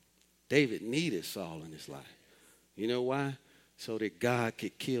 David needed Saul in his life. You know why? So that God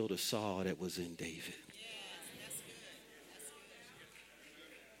could kill the Saul that was in David.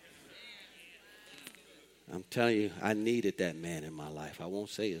 I'm telling you, I needed that man in my life. I won't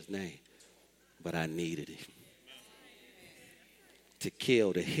say his name, but I needed him to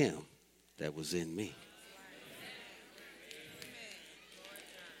kill the him that was in me.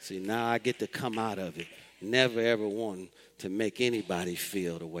 See, now I get to come out of it, never ever wanting to make anybody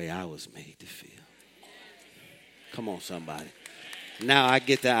feel the way I was made to feel. Come on, somebody. Now I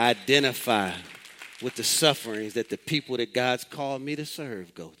get to identify with the sufferings that the people that God's called me to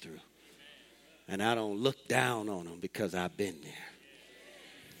serve go through. And I don't look down on them because I've been there.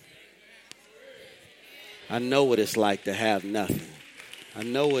 I know what it's like to have nothing. I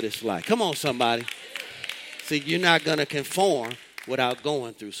know what it's like. Come on, somebody. See, you're not going to conform without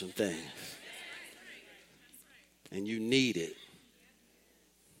going through some things. And you need it.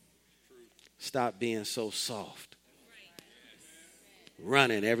 Stop being so soft.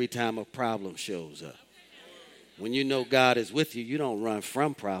 Running every time a problem shows up. When you know God is with you, you don't run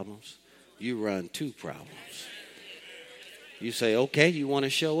from problems. You run to problems. You say, okay, you want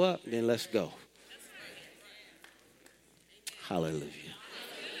to show up? Then let's go. Hallelujah.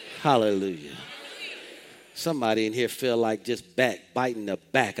 Hallelujah. Somebody in here feel like just biting the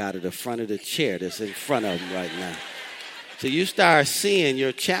back out of the front of the chair that's in front of them right now. So you start seeing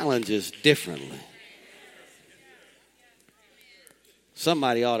your challenges differently.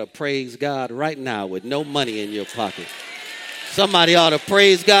 Somebody ought to praise God right now with no money in your pocket. Somebody ought to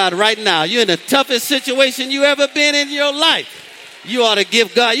praise God right now. You're in the toughest situation you ever been in your life. You ought to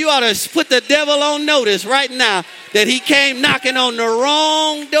give God, you ought to put the devil on notice right now that he came knocking on the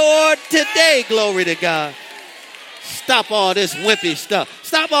wrong door today. Glory to God. Stop all this wimpy stuff.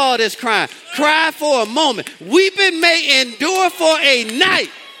 Stop all this crying. Cry for a moment. Weeping may endure for a night,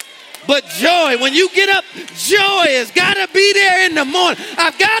 But joy, when you get up, joy has got to be there in the morning.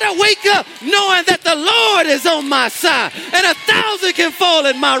 I've got to wake up knowing that the Lord is on my side. And 1,000 can fall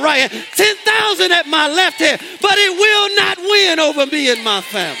at my right hand, 10,000 at my left hand, but it will not win over me and my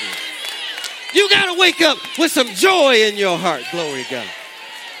family. You got to wake up with some joy in your heart. Glory to God.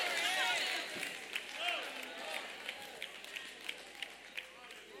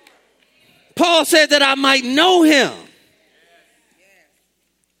 Paul said that I might know him.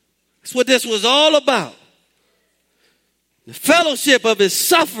 That's what this was all about. The fellowship of his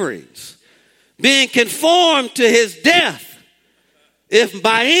sufferings, being conformed to his death, if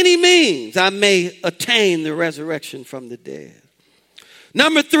by any means I may attain the resurrection from the dead.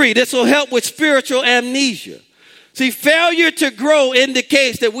 Number 3, this will help with spiritual amnesia. See, failure to grow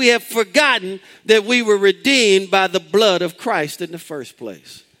indicates that we have forgotten that we were redeemed by the blood of Christ in the first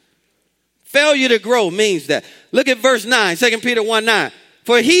place. Failure to grow means that. Look at verse 9, 2 Peter 1:9.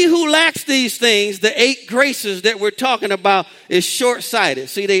 For he who lacks these things, the 8 graces that we're talking about, is short-sighted.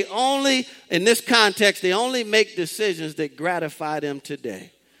 See, they only, in this context, they only make decisions that gratify them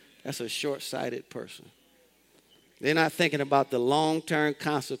today. That's a short-sighted person. They're not thinking about the long-term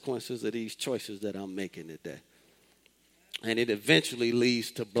consequences of these choices that I'm making today. And it eventually leads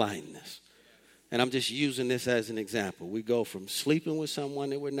to blindness. And I'm just using this as an example. We go from sleeping with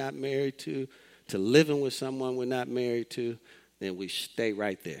someone that we're not married to living with someone we're not married to, then we stay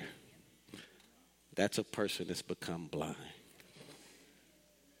right there. That's a person that's become blind.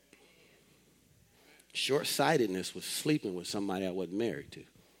 Short-sightedness was sleeping with somebody I wasn't married to.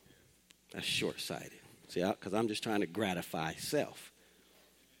 That's short-sighted. See, because I'm just trying to gratify self.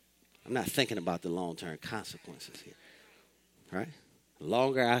 I'm not thinking about the long-term consequences here. Right? The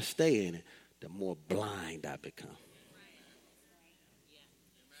longer I stay in it, the more blind I become.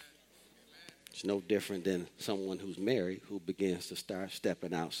 It's no different than someone who's married who begins to start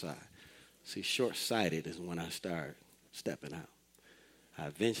stepping outside. See, short-sighted is when I start stepping out. I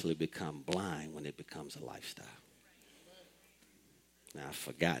eventually become blind when it becomes a lifestyle. Now, I've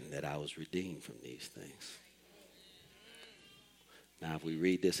forgotten that I was redeemed from these things. Now, if we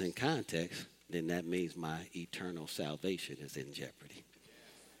read this in context, then that means my eternal salvation is in jeopardy.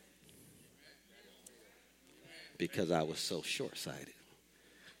 Because I was so short-sighted.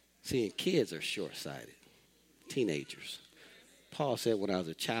 See, and kids are short-sighted. Teenagers. Paul said when I was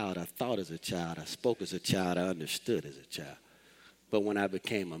a child, I thought as a child, I spoke as a child, I understood as a child. But when I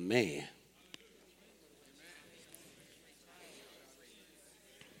became a man,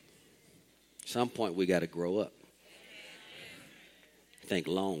 at some point we got to grow up. Think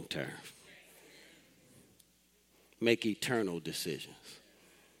long term. Make eternal decisions.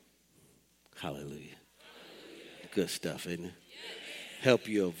 Hallelujah. Good stuff, isn't it? Help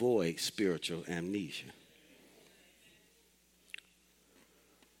you avoid spiritual amnesia.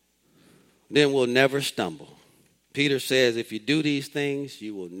 Then we'll never stumble. Peter says if you do these things,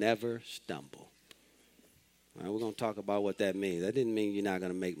 you will never stumble. All right, we're going to talk about what that means. That didn't mean you're not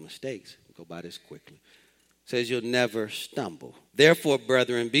going to make mistakes. Go by this quickly. It says you'll never stumble. Therefore,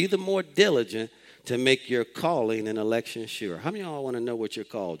 brethren, be the more diligent to make your calling and election sure. How many of y'all want to know what you're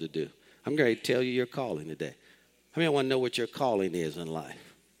called to do? I'm going to tell you your calling today. How many of y'all want to know what your calling is in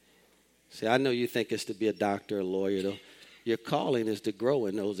life? See, I know you think it's to be a doctor, a lawyer. Though. Your calling is to grow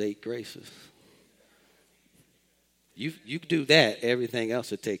in those 8 graces. You do that, everything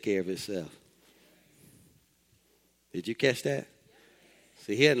else will take care of itself. Did you catch that?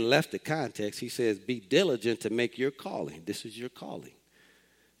 See, he hadn't left the context. He says, be diligent to make your calling. This is your calling.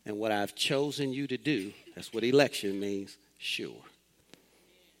 And what I've chosen you to do, that's what election means, sure.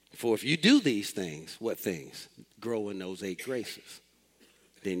 For if you do these things, what things? Grow in those 8 graces.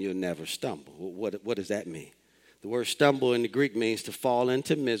 Then you'll never stumble. What does that mean? The word stumble in the Greek means to fall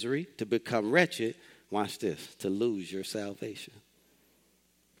into misery, to become wretched. Watch this, to lose your salvation,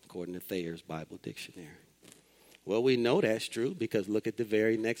 according to Thayer's Bible Dictionary. Well, we know that's true because look at the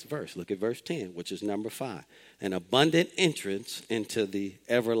very next verse. Look at verse 10, which is number 5. An abundant entrance into the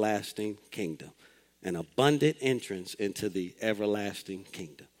everlasting kingdom. An abundant entrance into the everlasting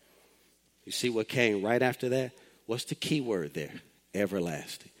kingdom. You see what came right after that? What's the key word there?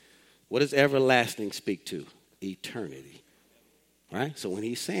 Everlasting. What does everlasting speak to? Eternity. Right? So when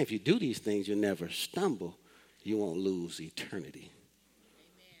he's saying if you do these things, you'll never stumble, you won't lose eternity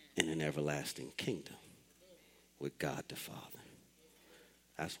in an everlasting kingdom with God the Father.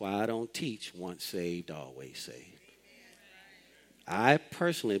 That's why I don't teach once saved, always saved. I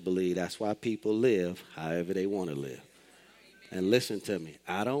personally believe that's why people live however they want to live. And listen to me,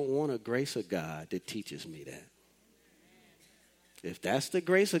 I don't want a grace of God that teaches me that. If that's the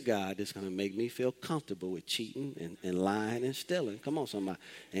grace of God, it's going to make me feel comfortable with cheating and lying and stealing. Come on, somebody.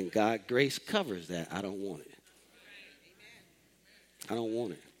 And God, grace covers that. I don't want it. I don't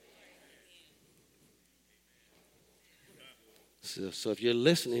want it. So if you're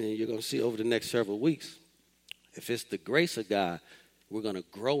listening and you're going to see over the next several weeks, if it's the grace of God, we're going to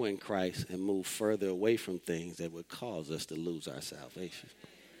grow in Christ and move further away from things that would cause us to lose our salvation.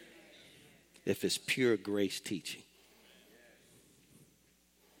 If it's pure grace teaching.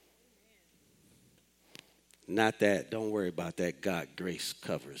 Not that, don't worry about that. God, grace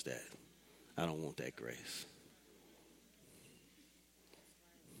covers that. I don't want that grace.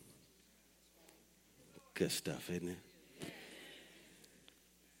 Good stuff, isn't it?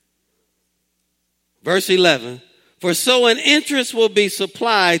 Verse 11, for so an interest will be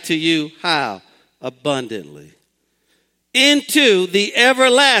supplied to you, how? Abundantly. Into the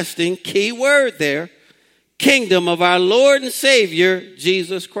everlasting, key word there, kingdom of our Lord and Savior,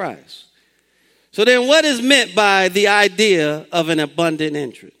 Jesus Christ. So then what is meant by the idea of an abundant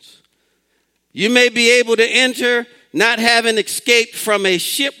entrance? You may be able to enter not having escaped from a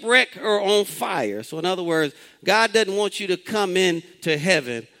shipwreck or on fire. So in other words, God doesn't want you to come into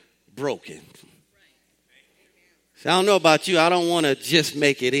heaven broken. So I don't know about you. I don't want to just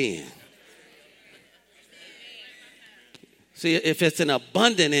make it in. See, if it's an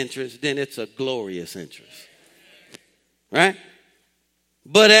abundant entrance, then it's a glorious entrance. Right?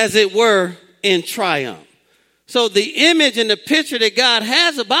 But as it were, in triumph. So the image and the picture that God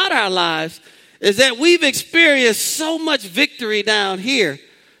has about our lives is that we've experienced so much victory down here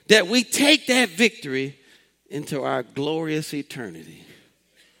that we take that victory into our glorious eternity.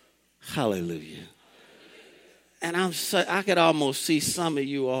 Hallelujah. And I could almost see some of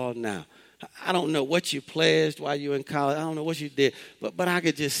you all now. I don't know what you pledged while you were in college. I don't know what you did. But I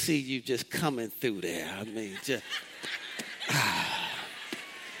could just see you just coming through there. I mean, just...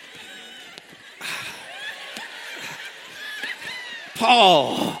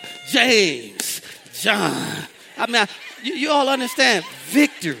 Paul, James, John. I mean, you all understand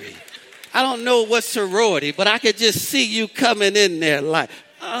victory. I don't know what sorority, but I could just see you coming in there like,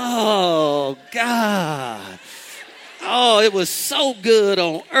 oh, God. Oh, it was so good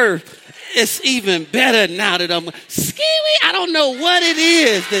on earth. It's even better now that I'm skewy. I don't know what it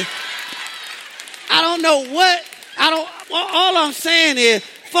is. All I'm saying is,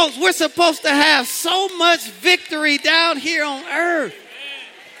 folks, we're supposed to have so much victory down here on earth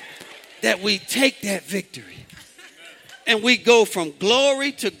that we take that victory and we go from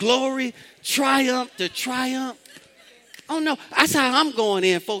glory to glory, triumph to triumph. Oh, no, that's how I'm going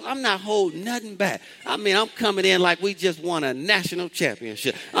in, folks. I'm not holding nothing back. I mean, I'm coming in like we just won a national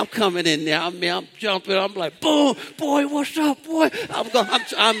championship. I'm coming in there. I mean, I'm jumping. I'm like, boom, boy, what's up, boy?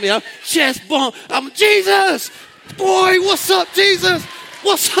 I'm chest bump. I'm Jesus. Boy, what's up, Jesus?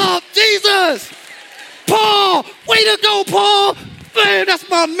 What's up, Jesus? Paul, way to go, Paul. Man, that's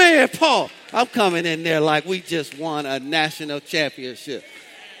my man, Paul. I'm coming in there like we just won a national championship.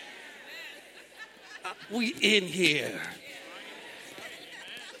 We in here.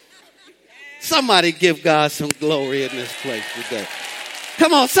 Somebody give God some glory in this place today.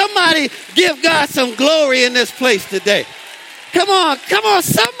 Come on, somebody give God some glory in this place today. Come on,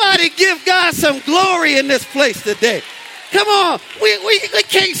 somebody give God some glory in this place today. Come on, we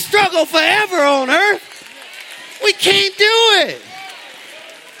can't struggle forever on earth. We can't do it.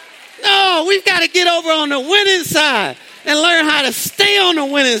 No, we've got to get over on the winning side and learn how to stay on the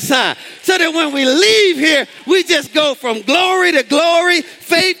winning side so that when we leave here, we just go from glory to glory,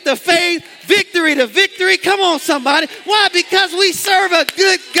 faith to faith, victory to victory. Come on, somebody. Why? Because we serve a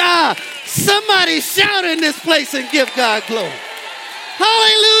good God. Somebody shout in this place and give God glory.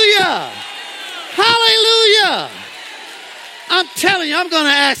 Hallelujah. Hallelujah. I'm telling you, I'm going to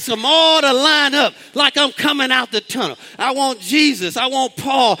ask them all to line up like I'm coming out the tunnel. I want Jesus. I want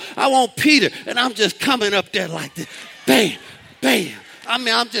Paul. I want Peter. And I'm just coming up there like this. Bam, bam. I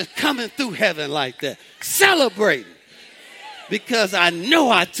mean, I'm just coming through heaven like that. Celebrating. Because I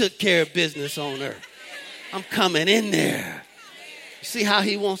know I took care of business on earth. I'm coming in there. You see how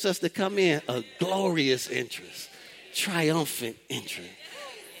he wants us to come in? A glorious entrance. Triumphant entrance.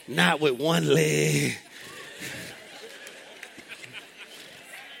 Not with one leg.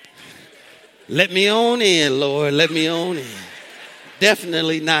 Let me on in, Lord. Let me on in.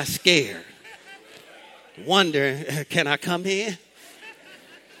 Definitely not scared. Wondering, can I come in?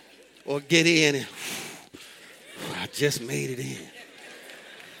 Or get in and I just made it in.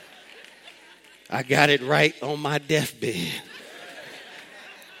 I got it right on my deathbed.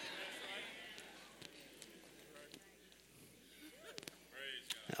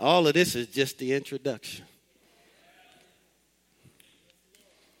 All of this is just the introduction.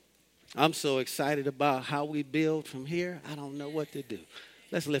 I'm so excited about how we build from here, I don't know what to do.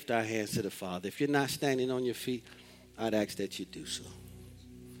 Let's lift our hands to the Father. If you're not standing on your feet, I'd ask that you do so.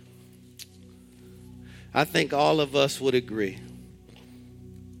 I think all of us would agree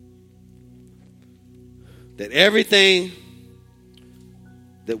that everything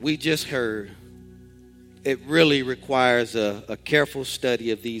that we just heard, it really requires a careful study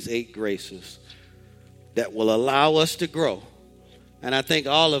of these 8 graces that will allow us to grow. And I think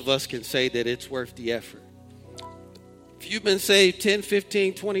all of us can say that it's worth the effort. If you've been saved 10,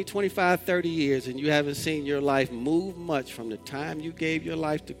 15, 20, 25, 30 years and you haven't seen your life move much from the time you gave your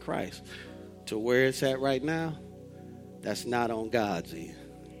life to Christ to where it's at right now, that's not on God's end.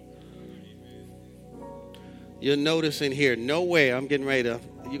 You'll notice in here, nowhere, you're going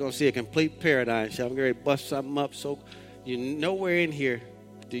to see a complete paradigm shift. I'm getting ready to bust something up. So nowhere in here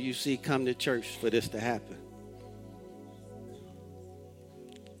do you see come to church for this to happen.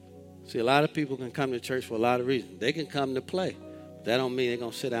 See, a lot of people can come to church for a lot of reasons. They can come to play. That don't mean they're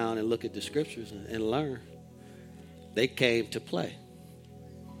going to sit down and look at the scriptures and learn. They came to play.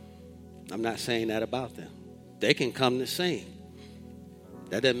 I'm not saying that about them. They can come to sing.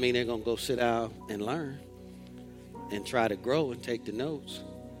 That doesn't mean they're going to go sit down and learn and try to grow and take the notes.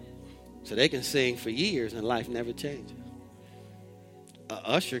 So they can sing for years and life never changes. An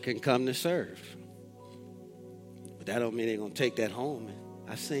usher can come to serve. But that don't mean they're going to take that home.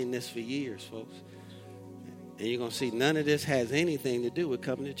 I've seen this for years, folks. And you're going to see none of this has anything to do with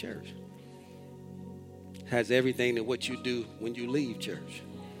coming to church. It has everything to what you do when you leave church.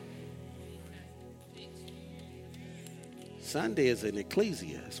 Sunday is an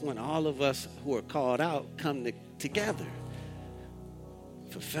ecclesia. It's when all of us who are called out come together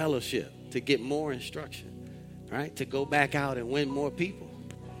for fellowship, to get more instruction, right? To go back out and win more people.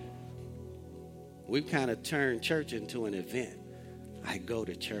 We've kind of turned church into an event. I go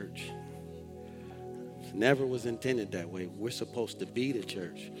to church. It never was intended that way. We're supposed to be the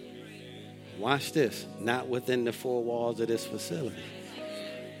church. Watch this. Not within the 4 walls of this facility.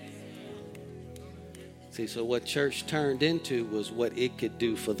 See, so what church turned into was what it could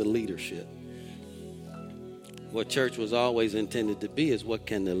do for the leadership. What church was always intended to be is what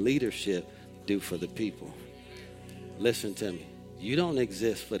can the leadership do for the people. Listen to me. You don't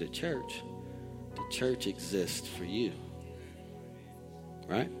exist for the church. The church exists for you.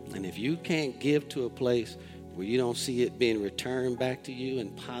 Right? And if you can't give to a place where you don't see it being returned back to you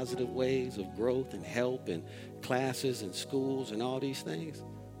in positive ways of growth and help and classes and schools and all these things,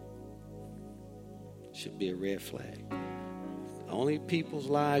 should be a red flag. The only people's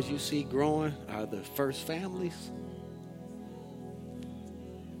lives you see growing are the first families.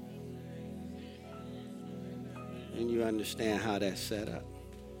 And you understand how that's set up.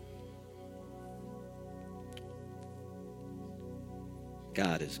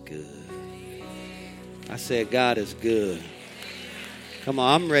 God is good. I said God is good. Come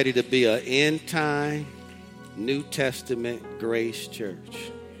on, I'm ready to be an end time, New Testament grace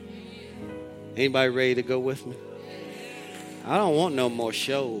church. Anybody ready to go with me? I don't want no more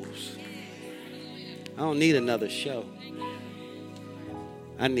shows. I don't need another show.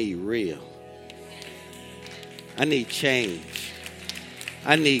 I need real. I need change.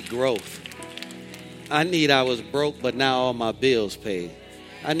 I need growth. I was broke, but now all my bills paid.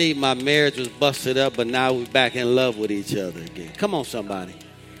 I need my marriage was busted up, but now we're back in love with each other again. Come on, somebody.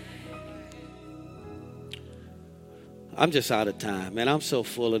 I'm just out of time, man. I'm so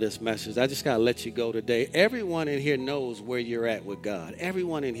full of this message. I just got to let you go today. Everyone in here knows where you're at with God.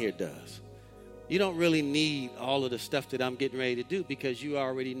 Everyone in here does. You don't really need all of the stuff that I'm getting ready to do because you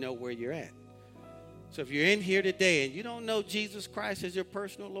already know where you're at. So if you're in here today and you don't know Jesus Christ as your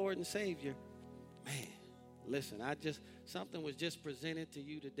personal Lord and Savior, man, listen, something was just presented to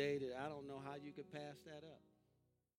you today that I don't know how you could pass that up.